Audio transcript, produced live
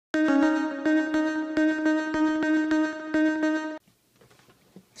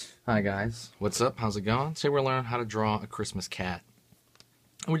Hi guys, what's up? How's it going? Today we're learning how to draw a Christmas cat.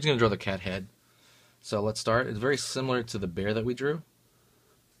 And we're just going to draw the cat head. So let's start. It's very similar to the bear that we drew.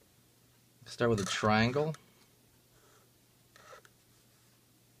 Start with a triangle.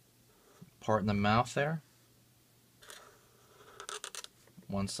 Part in the mouth there.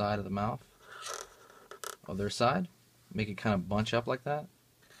 One side of the mouth. Other side. Make it kind of bunch up like that.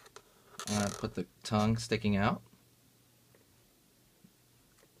 I'm going to put the tongue sticking out.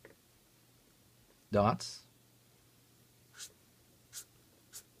 Dots.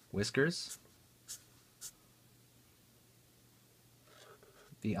 Whiskers.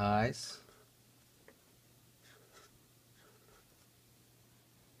 The eyes.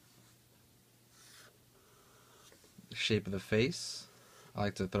 The shape of the face. I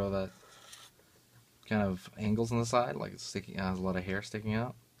like to throw that kind of angles on the side, like it's sticking out, has a lot of hair sticking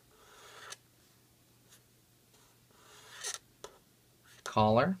out.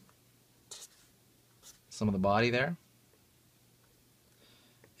 Collar. Some of the body there.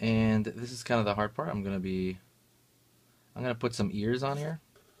 And this is kind of the hard part. I'm gonna put some ears on here.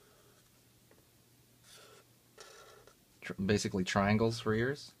 Basically triangles for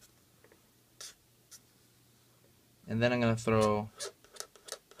ears. And then I'm gonna throw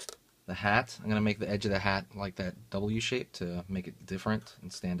the hat. I'm gonna make the edge of the hat like that W shape to make it different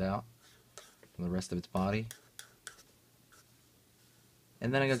and stand out from the rest of its body.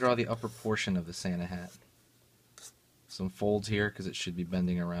 And then I'm gonna draw the upper portion of the Santa hat. Some folds here because it should be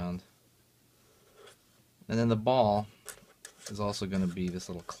bending around. And then the ball is also going to be this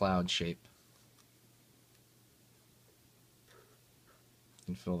little cloud shape. You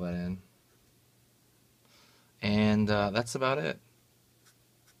can fill that in. And that's about it.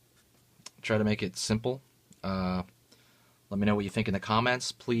 Try to make it simple. Let me know what you think in the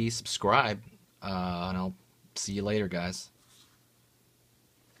comments. Please subscribe, and I'll see you later, guys.